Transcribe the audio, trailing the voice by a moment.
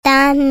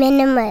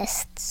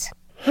minimalists.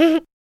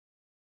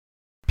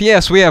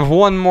 P.S. We have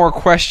one more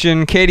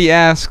question. Katie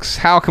asks,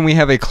 how can we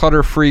have a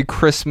clutter-free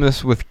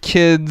Christmas with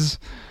kids?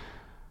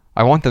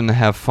 I want them to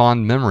have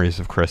fond memories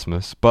of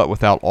Christmas, but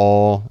without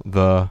all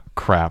the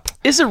crap.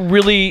 Is it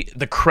really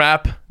the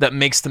crap that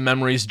makes the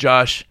memories,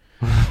 Josh?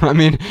 I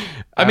mean,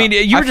 I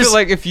feel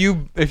like if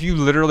you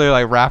literally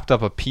like wrapped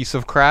up a piece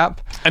of crap,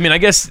 I mean, I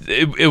guess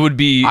it would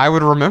be. I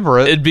would remember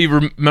it. It'd be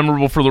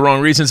memorable for the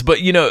wrong reasons. But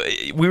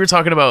we were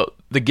talking about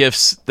the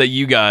gifts that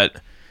you got,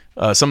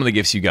 some of the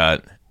gifts you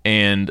got,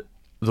 and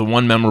the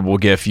one memorable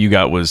gift you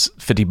got was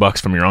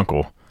 $50 from your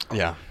uncle.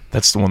 Yeah,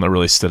 that's the one that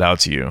really stood out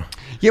to you.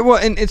 Yeah, well,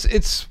 and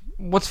it's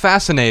what's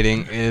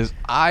fascinating is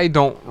I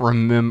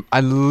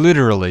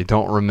literally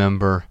don't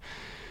remember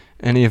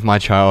any of my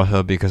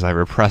childhood because I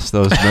repressed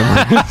those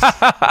memories.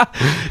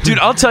 Dude,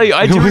 I'll tell you,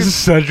 it was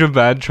such a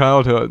bad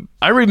childhood.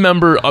 I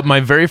remember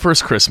my very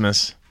first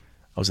Christmas.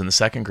 I was in the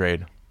second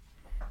grade.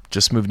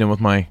 Just moved in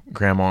with my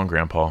grandma and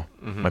grandpa.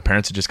 Mm-hmm. My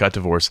parents had just got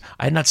divorced.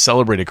 I had not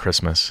celebrated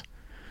Christmas.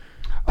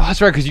 Oh, that's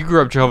right, because you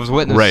grew up Jehovah's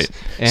Witness. Right.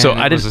 And so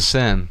it was a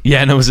sin. Yeah,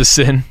 and it was a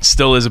sin.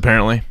 Still is,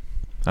 apparently.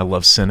 I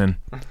love sinning.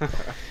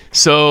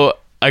 So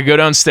I go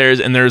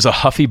downstairs, and there's a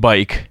Huffy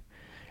bike.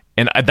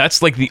 And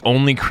that's like the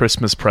only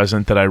Christmas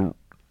present that I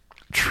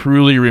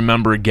truly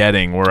remember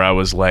getting where I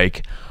was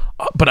like,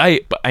 but I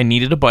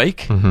needed a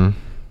bike. Mm-hmm.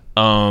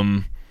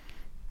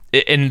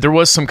 And there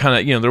was some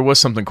kind of, there was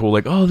something cool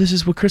like, oh, this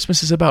is what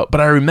Christmas is about.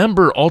 But I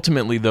remember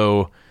ultimately,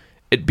 though,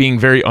 it being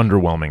very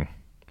underwhelming.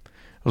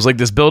 It was like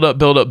this build up.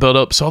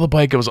 Saw the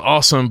bike. It was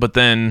awesome. But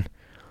then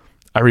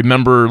I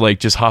remember like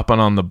just hopping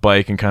on the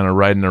bike and kind of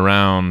riding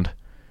around.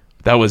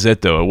 That was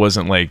it, though. It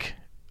wasn't like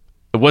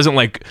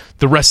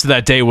the rest of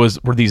that day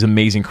were these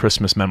amazing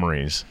Christmas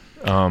memories.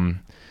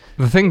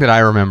 The thing that I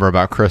remember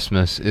about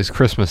Christmas is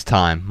Christmas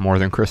time more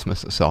than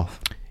Christmas itself.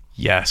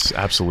 Yes,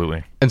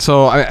 absolutely. And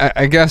so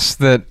I guess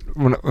that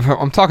when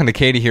I'm talking to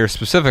Katie here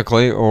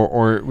specifically,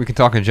 or we can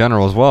talk in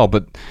general as well,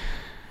 but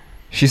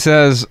she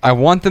says, I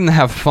want them to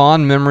have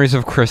fond memories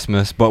of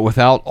Christmas, but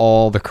without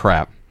all the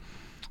crap.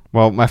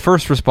 Well, my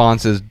first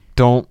response is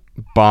don't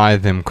buy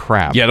them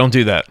crap. Yeah, don't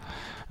do that.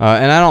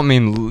 And I don't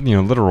mean,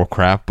 literal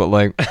crap, but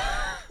like...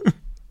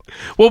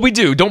 Well, we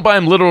do. Don't buy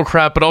them literal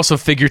crap, but also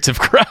figurative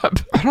crap.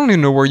 I don't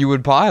even know where you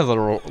would buy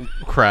literal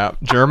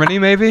crap. Germany,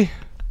 maybe?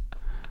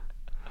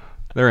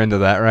 They're into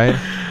that, right?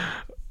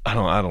 I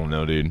don't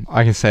know, dude.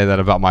 I can say that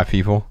about my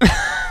people.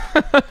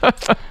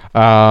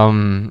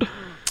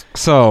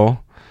 So,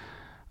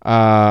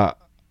 the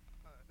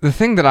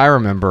thing that I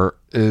remember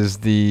is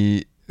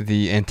the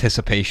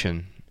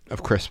anticipation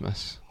of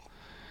Christmas.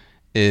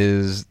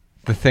 Is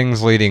the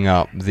things leading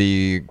up,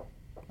 the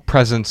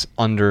presents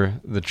under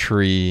the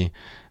tree,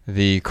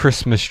 the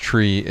Christmas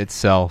tree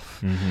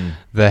itself, mm-hmm.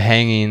 the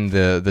hanging,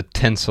 the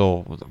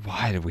tinsel.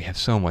 Why did we have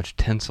so much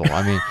tinsel?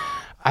 I mean,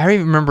 I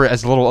remember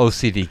as a little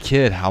OCD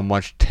kid how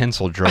much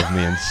tinsel drove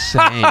me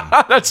insane.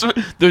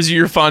 Those are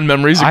your fond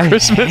memories of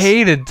Christmas? I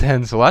hated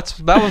tinsel.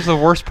 That was the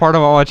worst part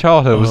of all my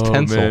childhood was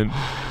tinsel. Man.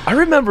 I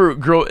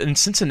remember in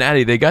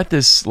Cincinnati, they got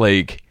this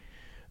like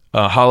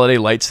holiday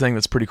lights thing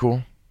that's pretty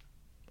cool.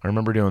 I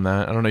remember doing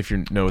that. I don't know if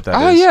you know what that is.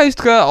 Oh yeah, I used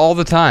to go out all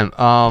the time.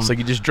 It's like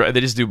they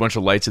just do a bunch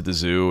of lights at the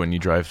zoo, and you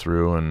drive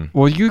through, and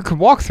well, you could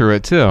walk through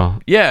it too.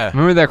 Yeah.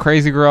 Remember that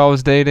crazy girl I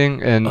was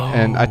dating, and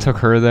I took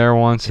her there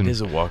once. It is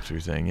a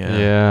walkthrough thing. Yeah.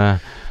 Yeah.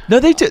 No,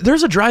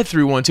 there's a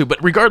drive-through one too.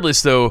 But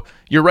regardless, though,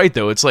 you're right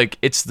though. It's like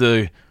it's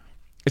the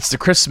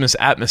Christmas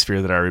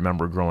atmosphere that I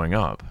remember growing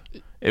up.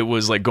 It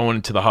was like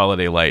going to the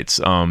holiday lights.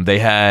 They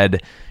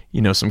had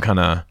some kind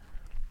of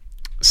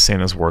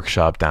Santa's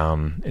workshop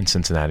down in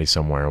Cincinnati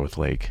somewhere with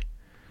like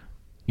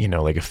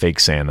a fake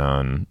Santa,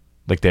 and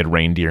like they had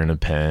reindeer in a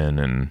pen,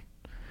 and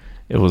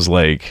it was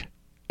like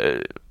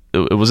it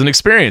was an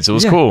experience. It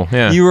was cool.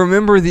 Yeah. You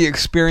remember the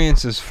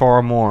experiences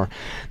far more.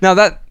 Now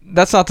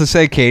that's not to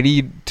say,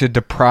 Katie, to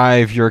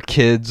deprive your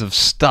kids of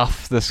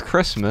stuff this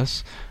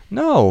Christmas.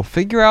 No,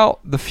 figure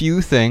out the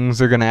few things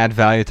that are going to add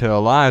value to their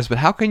lives, but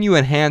how can you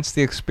enhance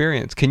the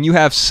experience? Can you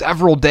have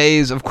several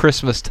days of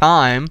Christmas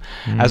time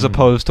as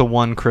opposed to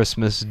one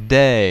Christmas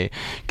day?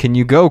 Can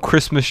you go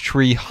Christmas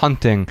tree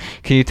hunting?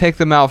 Can you take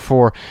them out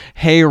for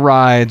hay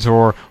rides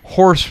or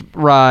horse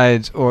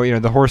rides, or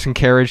the horse and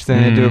carriage thing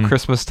they do at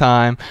Christmas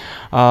time?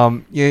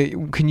 Can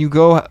you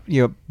go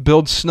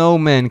build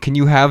snowmen? Can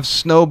you have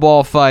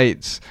snowball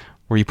fights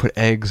where you put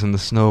eggs in the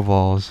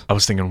snowballs? I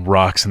was thinking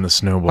rocks in the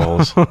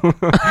snowballs.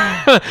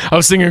 I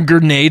was thinking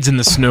grenades in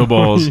the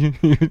snowballs.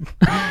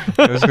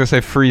 I was going to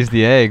say freeze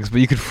the eggs,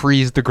 but you could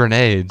freeze the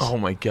grenades. Oh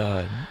my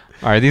God.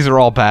 All right, these are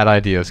all bad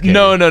ideas, Katie.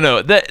 No.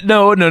 No.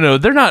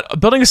 They're not.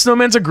 Building a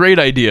snowman's a great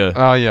idea.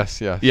 Oh, yes.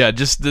 Yeah,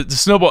 just the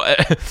snowball.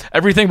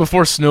 Everything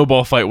before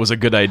snowball fight was a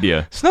good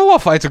idea. Snowball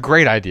fight's a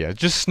great idea.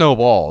 Just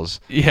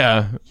snowballs.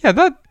 Yeah.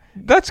 Yeah,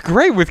 that's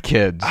great with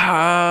kids.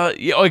 Yeah,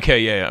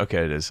 okay,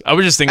 it is. I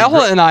was just thinking.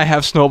 Ella and I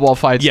have snowball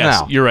fights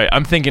now. Yes, you're right.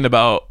 I'm thinking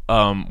about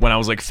when I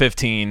was like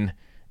 15,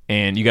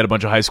 and you got a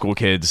bunch of high school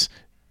kids,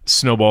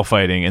 snowball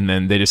fighting, and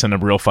then they just end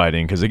up real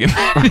fighting because they get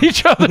mad at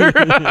each other.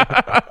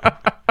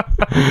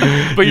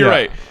 But you're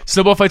right.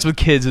 Snowball fights with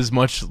kids is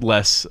much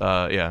less.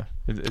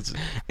 It's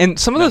and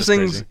some of those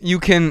things crazy. you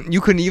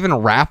can even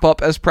wrap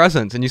up as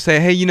presents, and you say,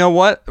 hey, you know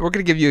what? We're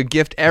gonna give you a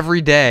gift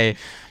every day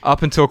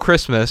up until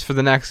Christmas for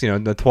the next,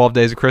 the 12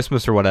 days of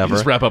Christmas or whatever.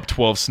 Just wrap up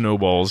 12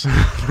 snowballs.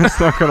 That's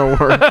not gonna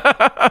work.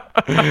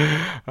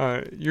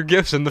 Your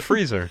gift's in the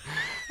freezer.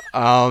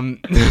 No,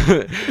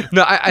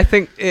 I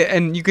think,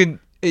 and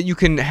you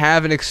can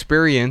have an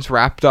experience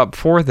wrapped up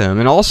for them,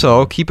 and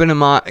also keep in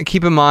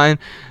mind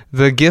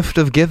the gift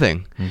of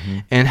giving,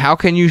 and how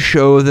can you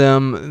show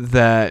them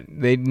that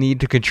they need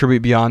to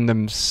contribute beyond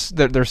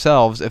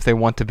themselves if they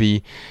want to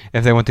be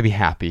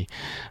happy,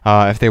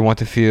 if they want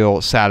to feel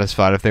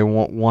satisfied, if they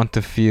want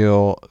to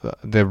feel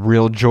the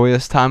real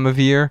joyous time of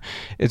year.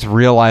 It's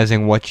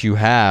realizing what you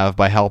have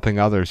by helping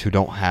others who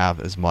don't have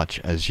as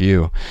much as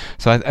you.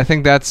 So I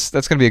think that's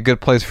going to be a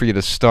good place for you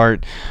to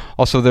start.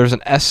 Also, there's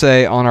an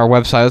essay on our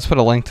website. Let's put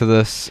a link to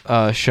this,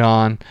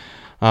 Sean.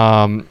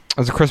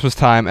 It's a Christmas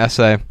time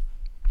essay.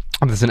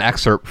 There's an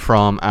excerpt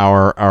from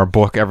our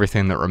book,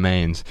 Everything That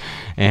Remains,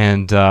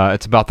 and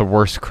it's about the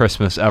worst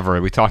Christmas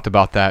ever. We talked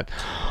about that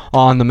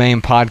on the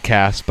main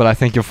podcast, but I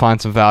think you'll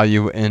find some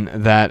value in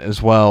that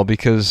as well,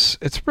 because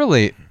it's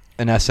really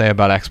an essay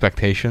about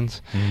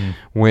expectations.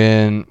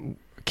 When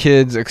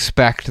kids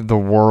expect the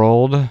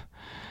world,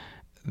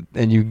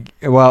 and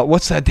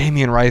what's that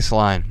Damien Rice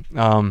line?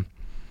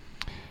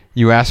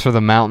 You asked for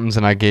the mountains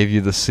and I gave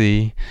you the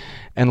sea.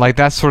 And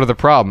that's sort of the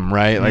problem,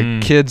 right?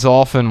 Like kids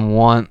often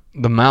want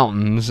the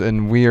mountains,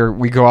 and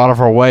we go out of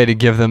our way to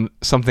give them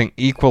something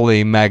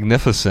equally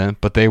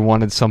magnificent, but they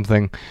wanted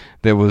something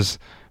that was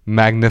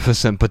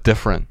magnificent but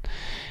different.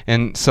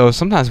 And so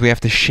sometimes we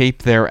have to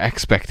shape their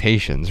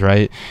expectations,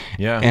 right?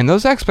 Yeah. And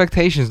those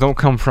expectations don't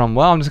come from,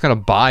 I'm just going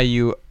to buy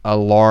you a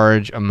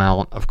large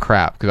amount of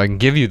crap because I can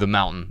give you the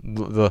mountain,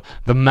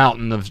 the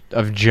mountain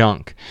of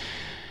junk.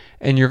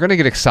 And you're going to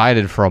get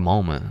excited for a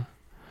moment.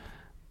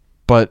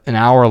 But an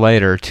hour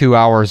later, 2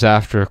 hours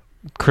after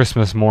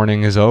Christmas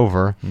morning is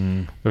over,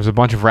 there's a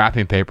bunch of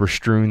wrapping paper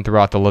strewn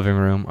throughout the living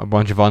room, a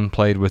bunch of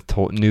unplayed with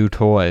new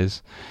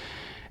toys,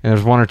 and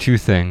there's one or two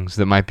things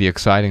that might be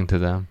exciting to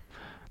them.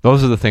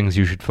 Those are the things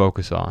you should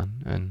focus on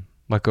and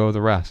let go of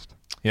the rest.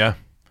 Yeah.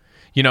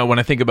 When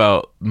I think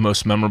about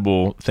most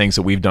memorable things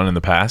that we've done in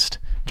the past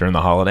during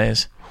the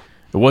holidays,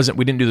 we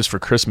didn't do this for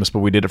Christmas, but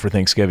we did it for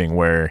Thanksgiving,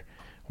 where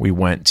we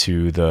went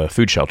to the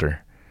food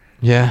shelter.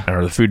 Yeah.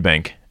 Or the food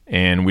bank.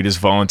 And we just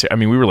volunteered. I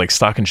mean, we were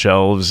stocking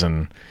shelves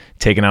and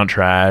taking out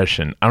trash.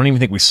 And I don't even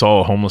think we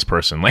saw a homeless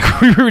person. We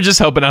were just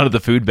helping out at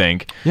the food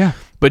bank. Yeah.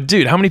 But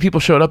dude, how many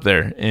people showed up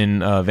there in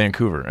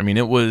Vancouver? I mean,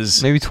 it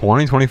was maybe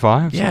 20,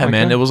 25. Yeah,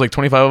 man. It was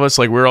 25 of us.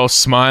 We were all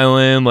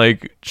smiling,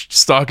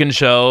 stocking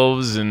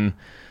shelves. And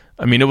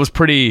I mean, it was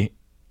pretty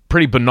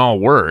banal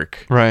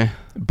work. Right.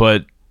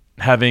 But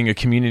having a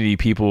community,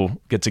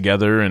 people get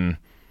together and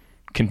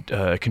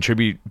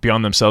contribute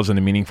beyond themselves in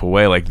a meaningful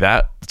way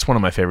that's one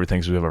of my favorite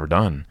things we've ever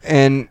done.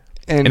 And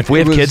if we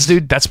have kids,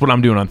 dude, that's what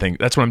I'm doing on Thanksgiving.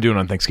 That's what I'm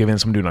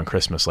doing on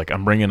Christmas.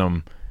 I'm bringing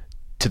them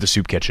to the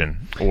soup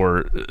kitchen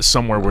or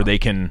somewhere where they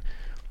can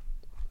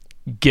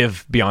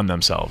give beyond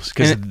themselves,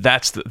 because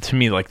to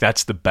me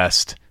that's the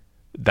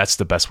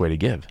best way to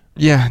give.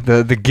 Yeah,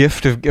 the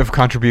gift of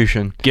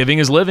contribution. Giving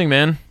is living,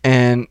 man.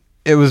 And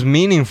it was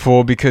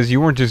meaningful because you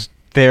weren't just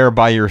there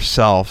by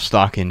yourself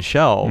stocking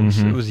shelves.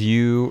 It was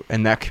you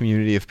and that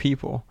community of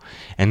people,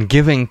 and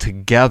giving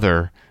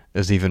together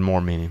is even more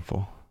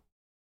meaningful.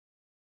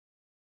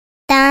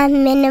 The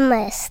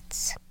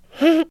Minimalists.